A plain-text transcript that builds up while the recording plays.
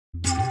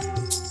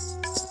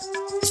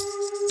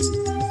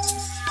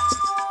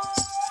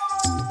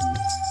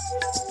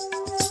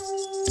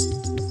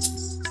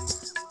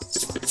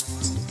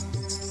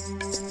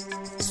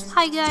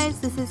Hi guys,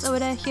 this is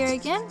Oda here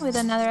again with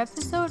another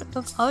episode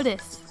of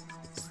Odis.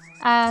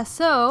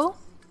 So,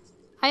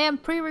 I am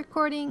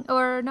pre-recording,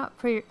 or not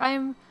pre, I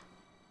am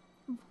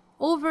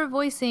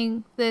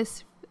over-voicing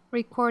this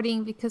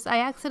recording because I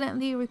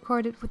accidentally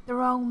recorded with the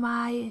wrong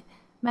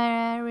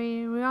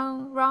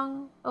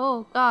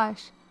oh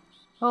gosh.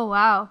 Oh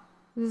wow.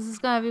 This is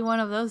gonna be one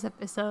of those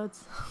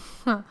episodes.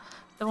 The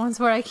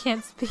ones where I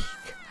can't speak.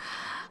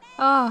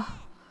 Oh,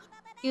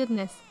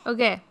 goodness.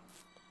 Okay.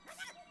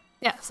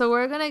 Yeah, so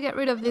we're gonna get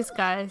rid of these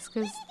guys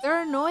because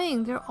they're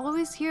annoying. They're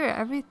always here.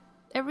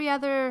 Every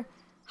other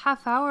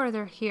half hour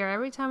they're here.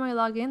 Every time I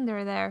log in,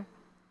 they're there.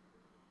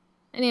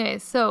 Anyway,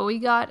 so we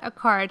got a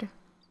card.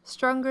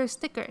 Stronger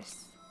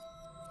stickers.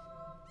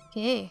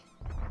 Okay.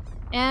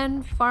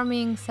 And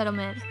farming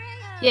settlement.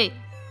 Yay.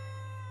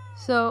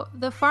 So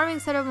the farming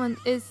settlement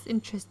is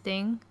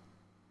interesting.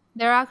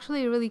 They're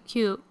actually really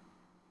cute.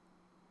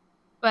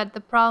 But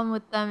the problem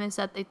with them is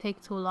that they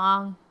take too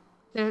long.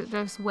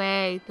 There's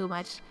way too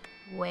much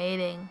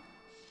waiting.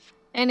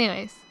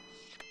 Anyways,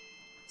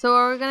 so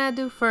what we're gonna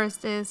do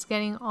first is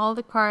getting all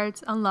the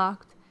cards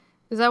unlocked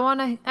because I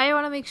wanna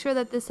make sure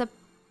that this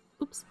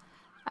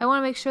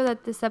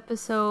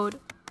episode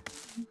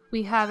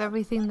we have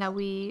everything that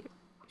we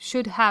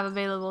should have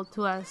available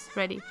to us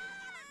ready.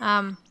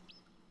 And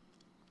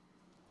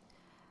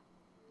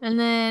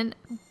then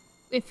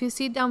if you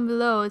see down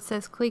below, it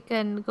says click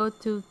and go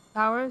to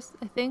towers.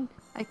 I think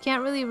I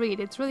can't really read.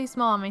 It's really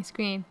small on my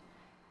screen.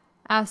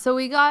 So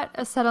we got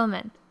a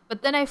settlement,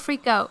 but then I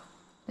freak out.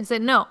 I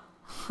said, no,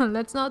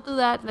 let's not do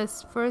that.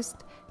 Let's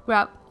first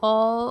grab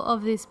all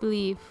of this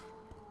belief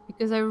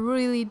because I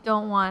really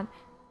don't want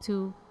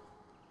to,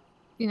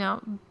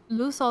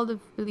 lose all the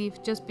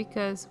belief just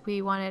because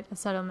we wanted a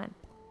settlement.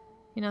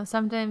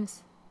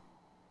 Sometimes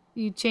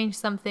you change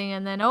something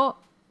and then, oh,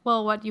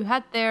 well, what you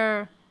had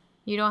there,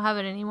 you don't have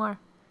it anymore.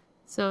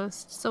 So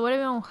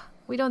what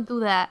we don't do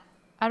that.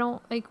 I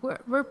don't like.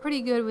 We're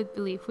pretty good with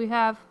belief. We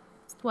have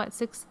what,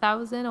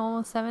 6,000,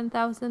 almost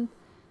 7,000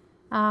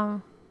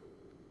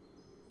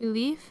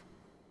 belief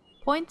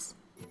points,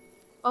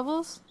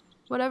 bubbles,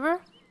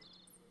 whatever.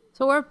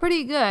 So we're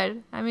pretty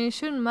good. I mean, it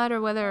shouldn't matter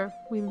whether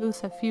we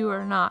lose a few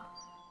or not.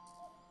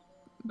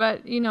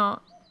 But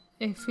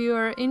if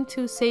you're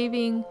into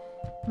saving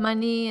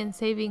money and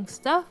saving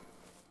stuff,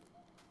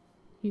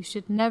 you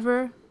should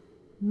never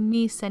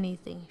miss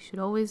anything. You should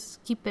always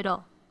keep it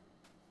all.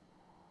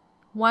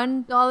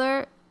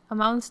 $1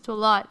 amounts to a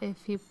lot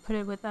if you put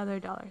it with other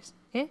dollars.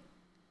 Okay.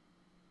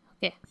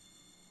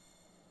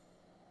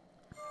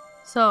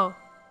 So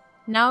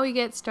now we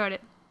get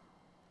started.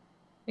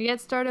 We get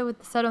started with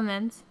the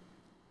settlements.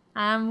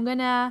 I'm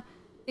gonna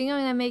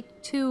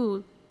make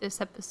 2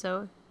 this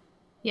episode.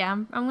 Yeah,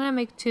 I'm gonna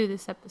make 2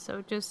 this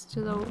episode just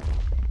so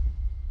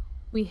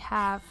we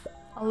have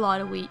a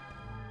lot of wheat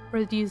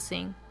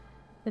producing.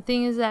 The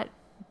thing is that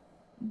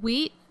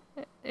wheat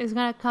is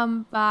gonna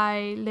come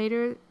by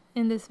later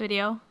in this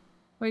video.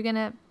 We're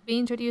gonna be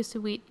introduced to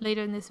wheat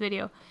later in this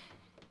video.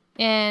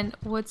 And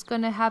what's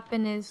gonna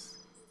happen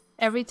is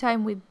every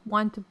time we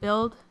want to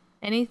build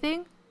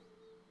anything,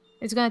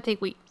 it's gonna take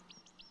wheat.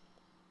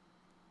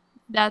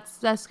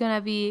 That's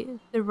gonna be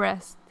the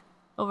rest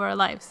of our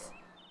lives.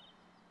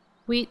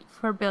 Wheat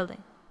for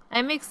building.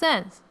 It makes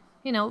sense.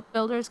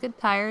 Builders get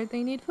tired,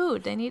 they need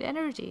food, they need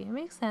energy. It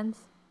makes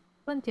sense.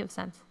 Plenty of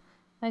sense.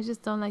 I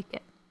just don't like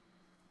it.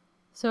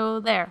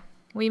 So there.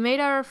 We made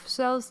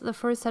ourselves the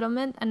first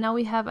settlement, and now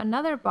we have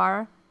another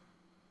bar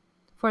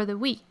for the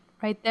wheat.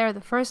 Right there,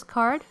 the first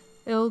card.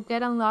 It'll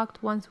get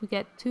unlocked once we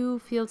get 2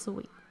 fields of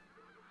wheat.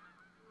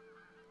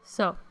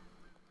 So,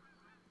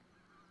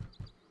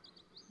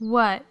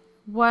 what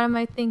am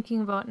I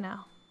thinking about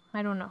now?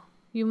 I don't know.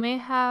 You may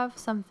have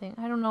something.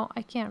 I don't know.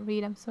 I can't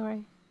read. I'm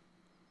sorry.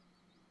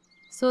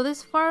 So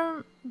this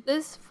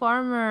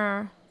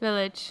farmer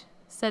village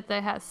said that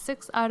it has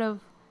 6 out of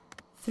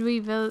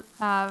 3 villagers,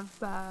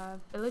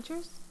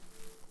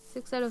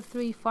 6 out of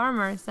 3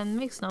 farmers, and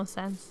makes no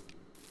sense.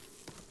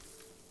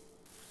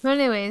 But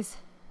anyways,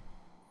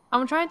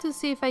 I'm trying to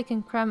see if I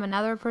can cram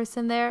another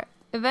person there.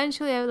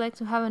 Eventually I would like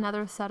to have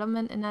another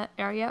settlement in that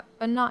area,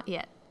 but not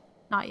yet.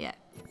 Not yet.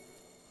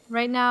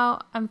 Right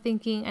now I'm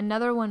thinking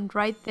another one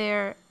right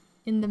there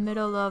in the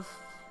middle of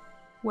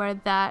where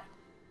that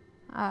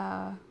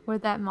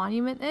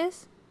monument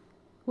is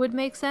would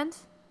make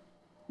sense,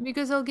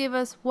 because it'll give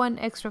us 1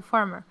 extra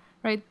farmer.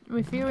 Right,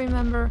 if you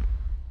remember,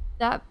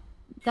 that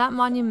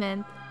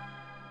monument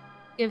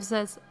gives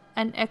us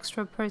an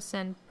extra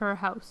person per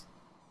house,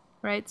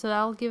 right? So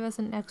that'll give us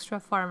an extra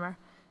farmer,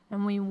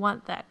 and we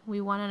want that.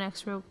 We want an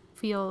extra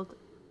field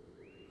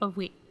of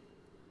wheat.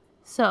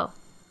 So,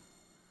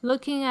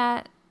 looking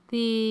at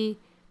the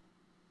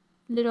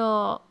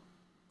little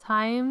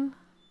time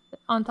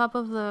on top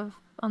of the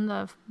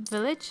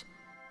village,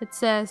 it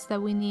says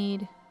that we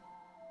need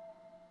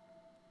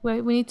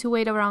to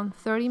wait around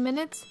 30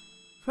 minutes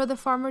for the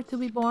farmer to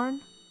be born.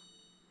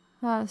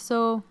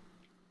 So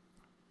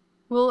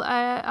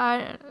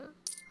I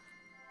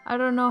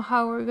don't know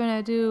how we're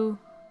gonna do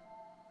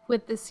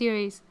with the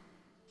series,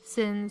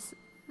 since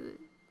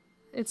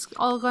it's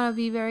all gonna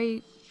be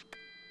very...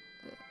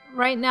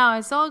 Right now,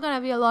 it's all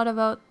gonna be a lot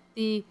about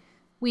the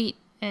wheat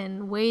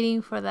and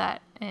waiting for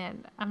that.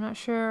 And I'm not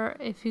sure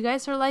if you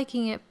guys are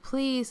liking it.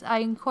 Please, I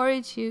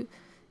encourage you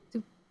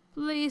to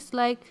please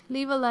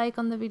leave a like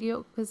on the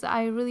video, because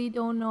I really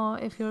don't know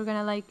if you're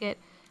gonna like it.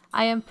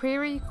 I am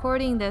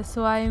pre-recording this,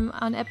 so I'm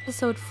on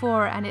episode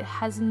 4 and it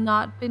has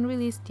not been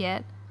released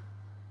yet.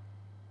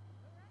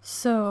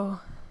 So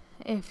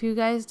if you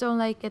guys don't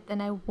like it,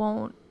 then I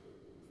won't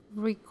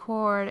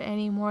record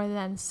any more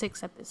than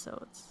 6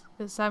 episodes,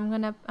 because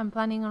I'm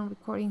planning on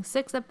recording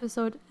 6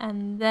 episodes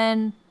and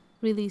then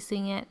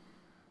releasing it,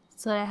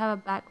 so that I have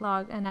a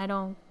backlog and I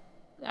don't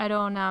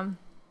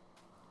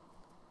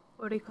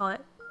what do you call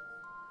it?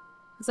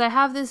 Because I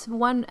have this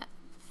one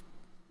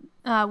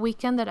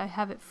weekend that I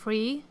have it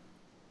free,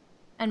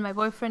 and my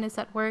boyfriend is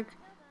at work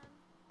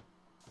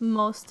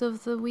most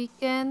of the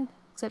weekend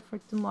except for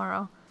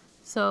tomorrow.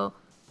 So,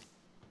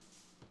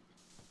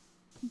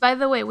 by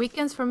the way,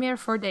 weekends for me are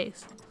 4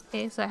 days.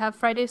 Okay, so I have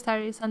Friday,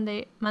 Saturday,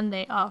 Sunday,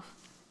 Monday off.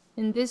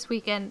 In this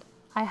weekend,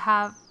 I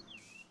have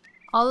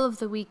all of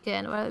the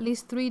weekend, or at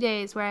least 3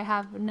 days where I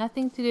have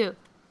nothing to do.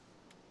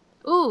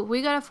 Ooh,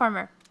 we got a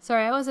farmer.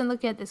 Sorry, I wasn't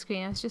looking at the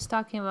screen. I was just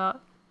talking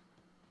about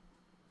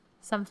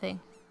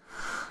something.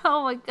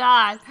 Oh my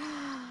god.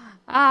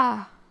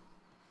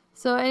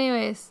 So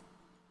anyways,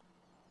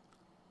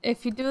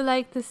 if you do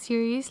like the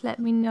series, let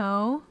me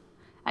know.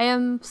 I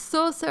am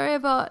so sorry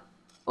about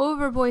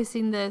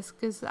overvoicing this,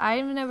 because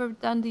I've never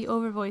done the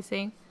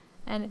overvoicing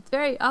and it's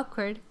very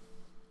awkward.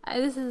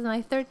 This is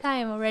my 3rd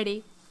time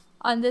already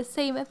on the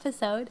same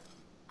episode.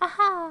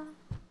 Aha!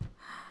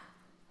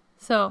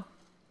 So,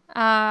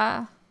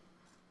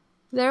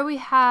 there we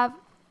have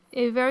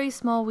a very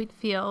small wheat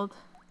field.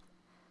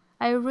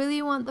 I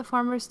really want the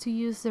farmers to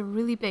use the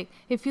really big.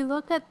 If you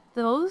look at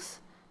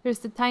those, there's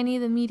the tiny,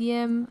 the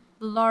medium,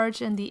 the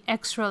large, and the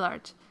extra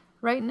large.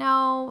 Right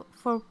now,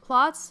 for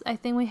plots, I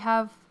think we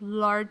have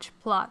large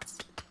plots.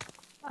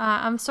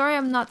 I'm sorry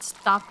I'm not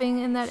stopping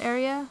in that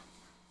area.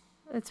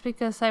 It's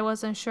because I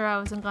wasn't sure I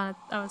was gonna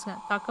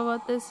talk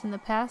about this in the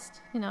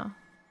past,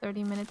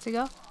 30 minutes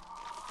ago.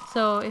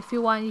 So if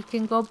you want, you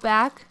can go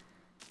back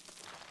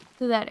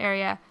to that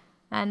area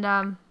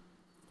and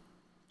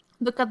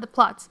look at the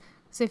plots.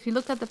 So if you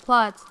look at the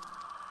plots,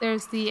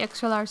 there's the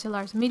extra large, the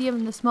large, medium,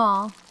 and the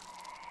small.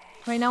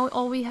 Right now,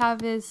 all we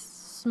have is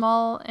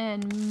small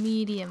and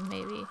medium,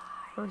 maybe,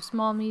 or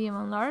small, medium,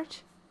 and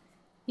large.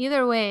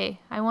 Either way,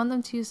 I want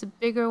them to use the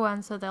bigger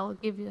one, so they'll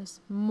give us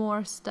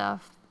more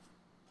stuff.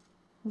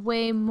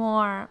 Way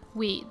more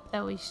wheat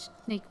that we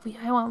make.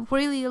 I want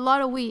really a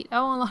lot of wheat.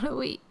 I want a lot of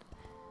wheat.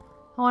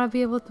 I want to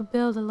be able to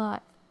build a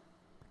lot.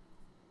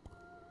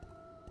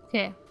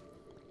 Okay.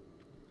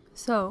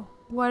 So,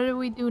 what do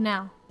we do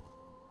now?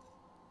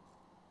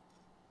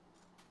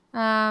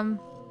 Well,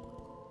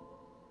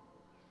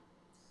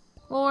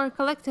 we're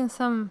collecting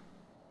some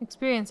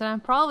experience, and I'm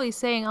probably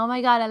saying, oh my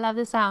god, I love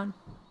the sound.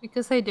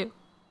 Because I do.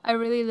 I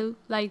really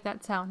like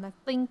that sound. That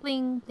bling,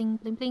 bling, bling,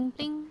 bling, bling,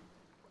 bling.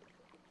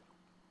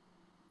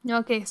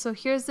 Okay, so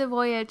here's the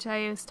voyage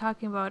I was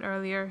talking about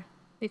earlier.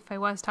 If I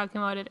was talking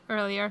about it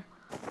earlier.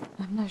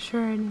 I'm not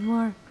sure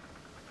anymore.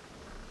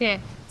 Okay,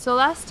 so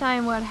last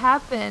time what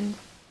happened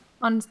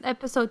on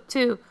episode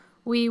 2,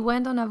 we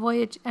went on a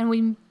voyage and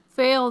we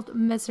failed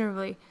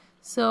miserably.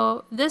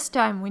 So this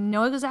time we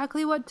know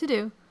exactly what to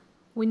do.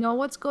 We know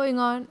what's going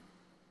on.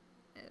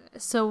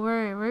 So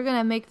we're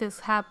gonna make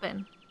this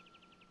happen.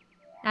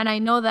 And I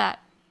know that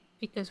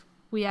because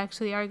we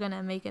actually are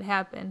gonna make it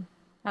happen.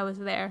 I was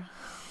there.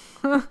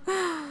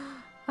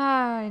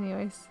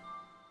 Anyways.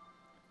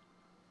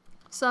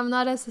 So I'm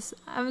not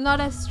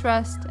as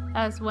stressed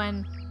as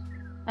when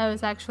I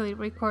was actually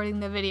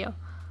recording the video.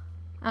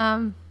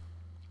 Now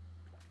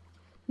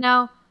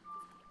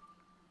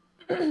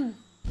I'm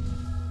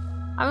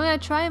gonna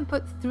try and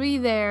put 3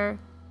 there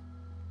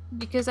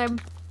because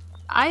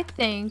I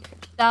think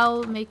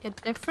that'll make a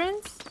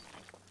difference.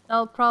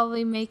 That'll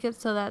probably make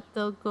it so that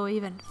they'll go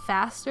even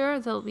faster.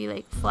 They'll be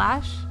like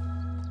Flash.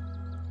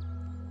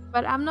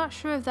 But I'm not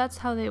sure if that's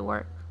how they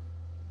work.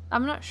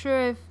 I'm not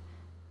sure if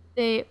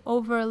they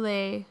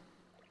overlay.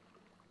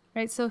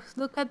 Right, so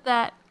look at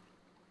that.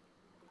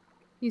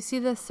 You see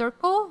the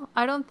circle?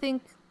 I don't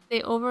think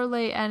they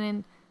overlay, and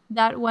in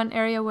that one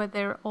area where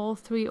they're all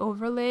 3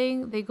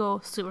 overlaying, they go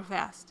super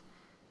fast.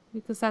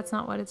 Because that's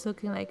not what it's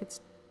looking like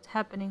it's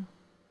happening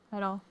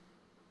at all.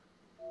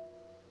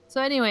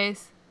 So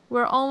anyways,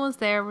 we're almost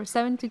there. We're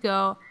 7 to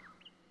go.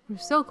 We're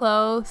so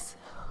close.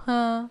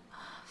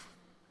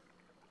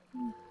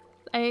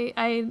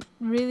 I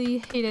really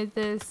hated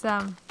this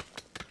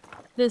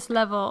this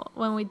level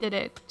when we did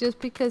it, just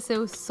because it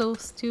was so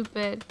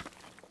stupid.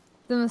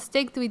 The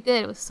mistake that we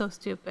did was so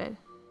stupid.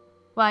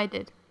 Well, I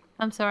did.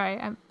 I'm sorry.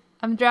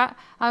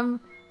 I'm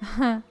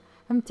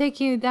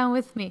taking you down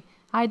with me.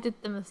 I did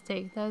the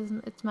mistake.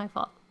 It's my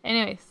fault.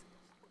 Anyways.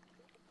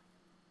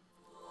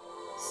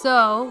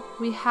 So,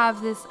 we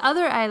have this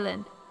other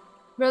island.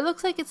 But it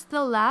looks like it's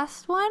the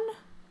last one.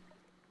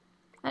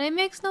 And it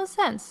makes no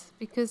sense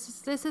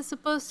because this is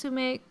supposed to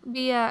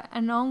be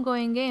an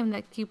ongoing game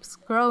that keeps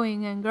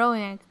growing and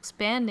growing and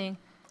expanding.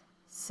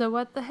 So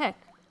what the heck?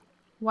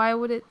 Why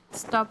would it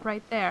stop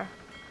right there,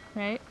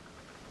 right?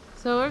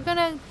 So we're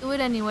gonna do it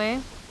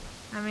anyway.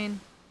 I mean,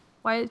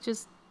 why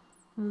just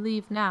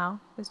leave now?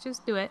 Let's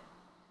just do it.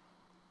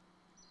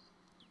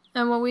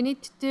 And what we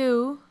need to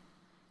do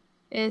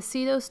is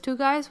see those two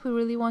guys. We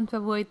really want to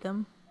avoid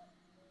them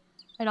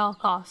at all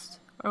costs,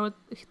 or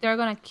they're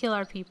gonna kill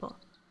our people.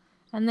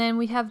 And then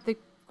we have the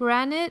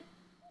granite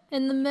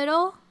in the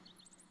middle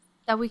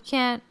that we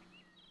can't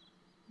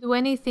do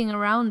anything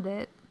around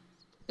it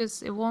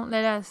because it won't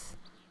let us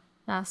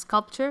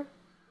sculpture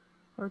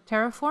or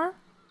terraform.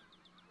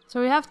 So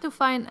we have to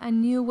find a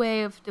new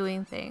way of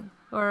doing things,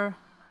 or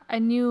a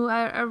new.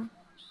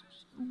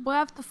 We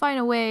have to find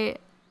a way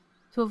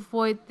to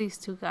avoid these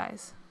two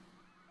guys.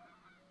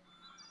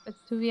 But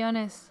to be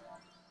honest,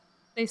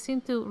 they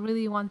seem to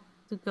really want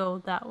to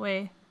go that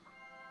way.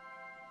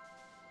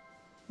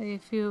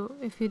 If you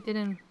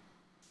didn't.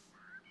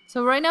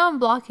 So right now I'm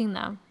blocking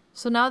them.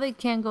 So now they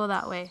can't go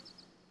that way.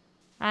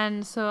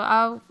 And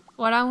so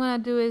what I'm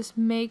gonna do is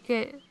make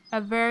it a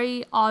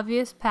very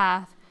obvious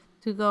path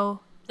to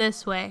go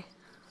this way.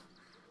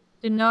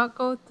 Do not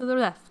go to the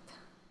left.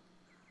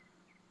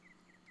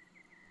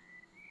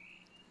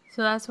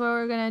 So that's what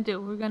we're gonna do.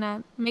 We're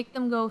gonna make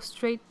them go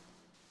straight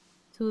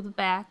to the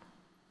back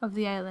of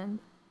the island.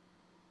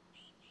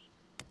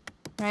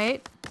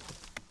 Right?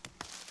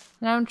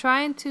 And I'm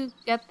trying to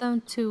get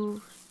them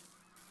to...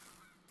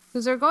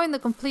 Because they're going the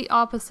complete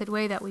opposite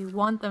way that we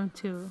want them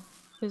to.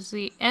 Because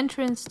the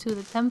entrance to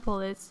the temple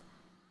is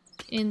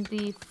in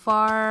the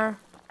far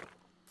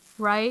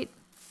right.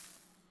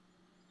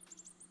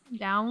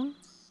 Down.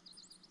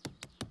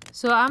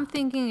 So I'm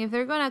thinking if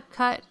they're gonna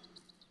cut...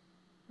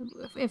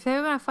 If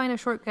they're gonna find a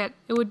shortcut,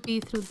 it would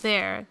be through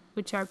there,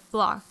 which are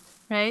blocked,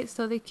 right?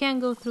 So they can't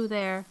go through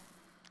there.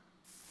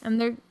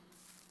 And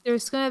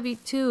there's gonna be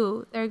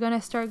two. They're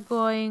gonna start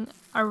going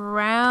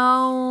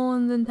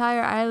around the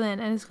entire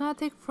island, and it's gonna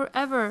take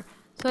forever.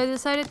 So I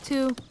decided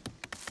to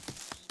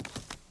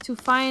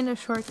find a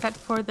shortcut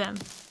for them.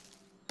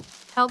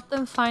 Help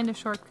them find a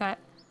shortcut.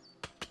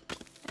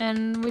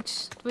 And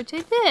which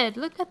I did.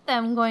 Look at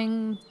them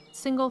going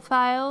single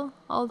file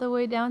all the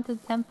way down to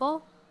the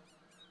temple.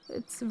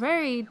 It's a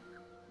very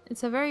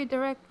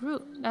direct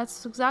route.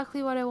 That's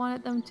exactly what I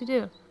wanted them to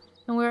do.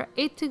 And we're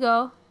 8 to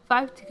go,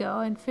 5 to go,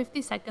 and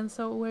 50 seconds,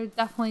 so we're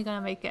definitely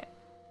gonna make it.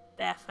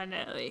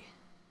 Definitely.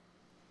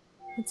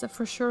 It's a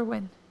for sure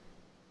win.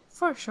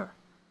 For sure.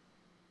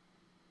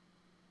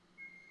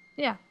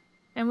 Yeah.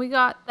 And we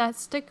got that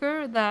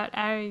sticker that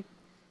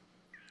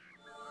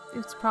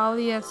it's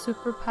probably a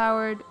super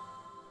powered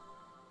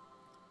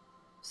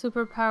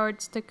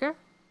sticker.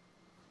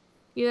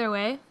 Either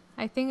way,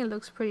 I think it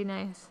looks pretty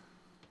nice.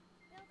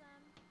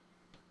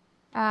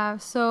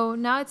 So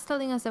now it's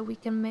telling us that we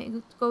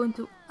can go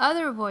into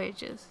other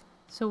voyages.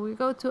 So we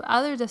go to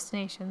other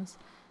destinations.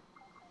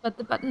 But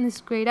the button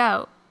is grayed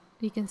out.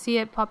 You can see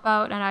it pop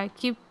out, and I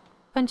keep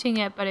punching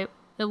it, but it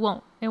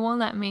won't. It won't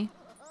let me.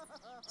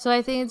 So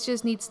I think it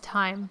just needs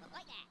time.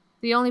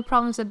 The only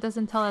problem is it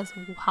doesn't tell us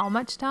how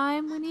much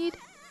time we need.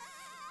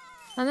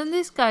 And then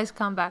these guys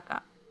come back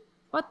up.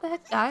 What the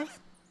heck, guys?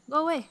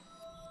 Go away.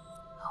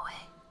 Go away.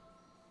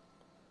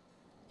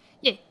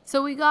 Yay.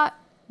 So we got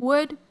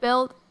wood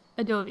built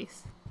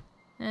adobes.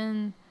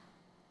 And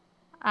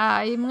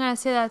I'm gonna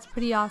say that's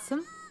pretty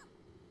awesome.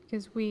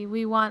 Because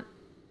we want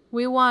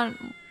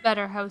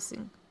better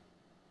housing.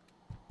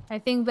 I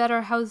think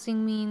better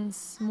housing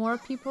means more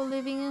people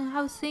living in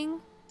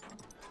housing.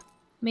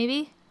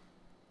 Maybe?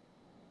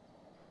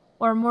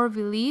 Or more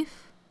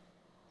relief.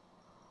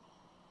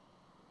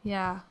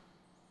 Yeah.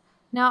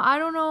 Now I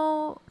don't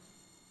know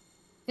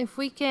if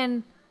we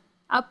can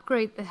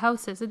upgrade the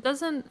houses.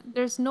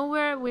 There's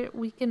nowhere where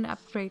we can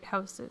upgrade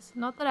houses.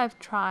 Not that I've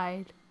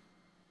tried.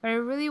 But I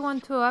really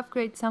want to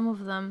upgrade some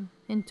of them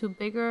into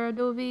bigger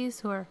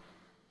adobes, or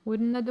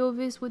wooden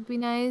adobes would be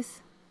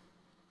nice.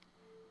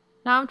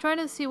 Now I'm trying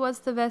to see what's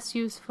the best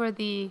use for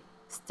the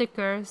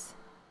stickers.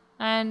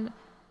 And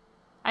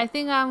I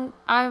think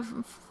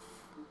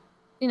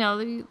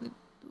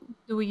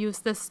do we use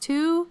this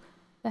too?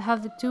 That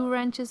have the 2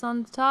 wrenches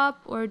on the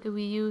top, or do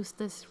we use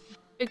this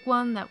big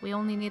one that we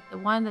only need the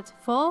one that's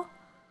full?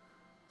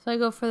 So I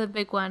go for the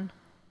big one.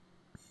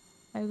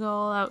 I go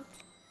all out.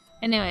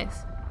 Anyways.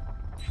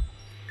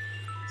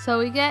 So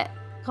we get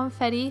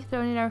confetti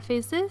thrown in our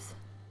faces.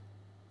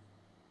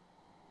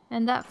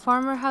 And that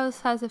farmer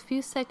house has a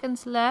few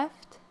seconds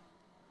left.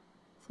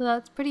 So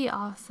that's pretty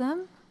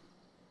awesome.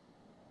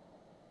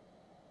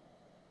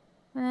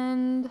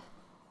 And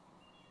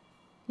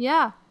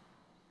yeah.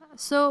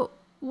 So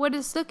what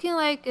it's looking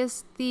like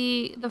is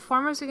the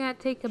farmers are gonna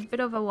take a bit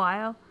of a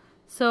while.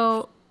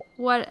 So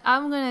what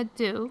I'm gonna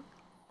do,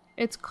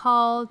 it's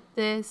called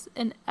this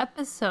an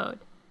episode.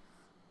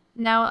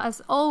 Now,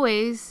 as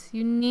always,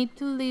 you need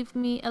to leave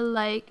me a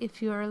like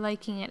if you are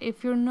liking it.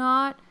 If you're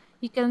not,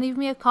 you can leave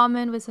me a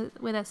comment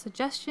with a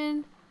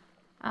suggestion.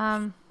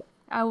 I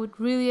I would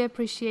really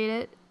appreciate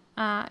it.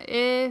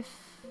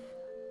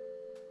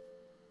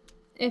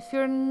 If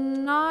you're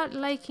not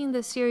liking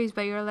the series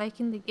but you're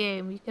liking the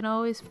game, you can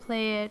always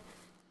play it.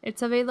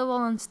 It's available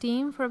on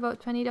Steam for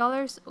about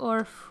 $20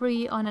 or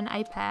free on an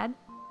iPad.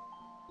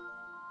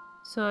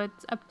 So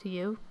it's up to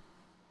you.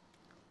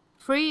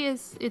 Free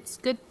it's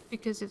good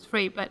because it's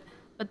free, but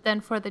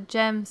then for the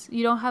gems,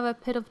 you don't have a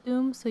Pit of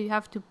Doom, so you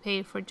have to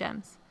pay for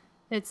gems.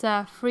 It's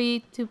a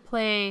free to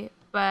play,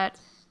 but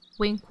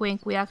wink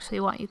wink, we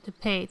actually want you to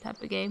pay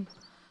type of game.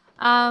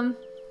 So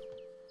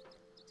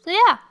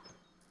yeah.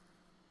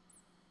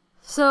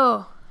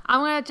 So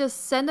I'm gonna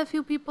just send a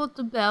few people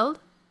to build.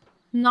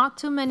 Not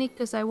too many,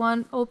 because I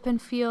want open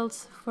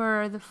fields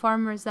for the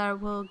farmers that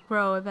will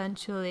grow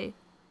eventually.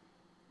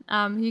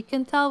 You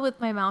can tell with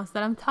my mouse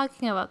that I'm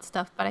talking about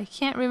stuff, but I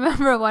can't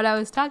remember what I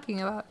was talking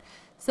about.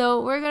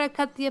 So we're gonna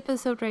cut the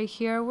episode right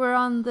here. We're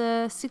on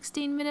the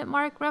 16-minute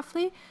mark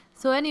roughly.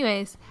 So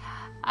anyways,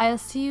 I'll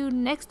see you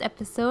next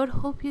episode.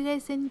 Hope you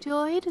guys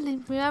enjoyed.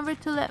 Remember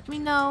to let me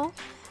know.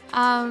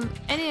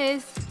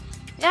 Anyways,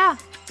 yeah.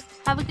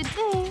 Have a good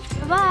day.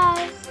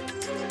 Bye-bye.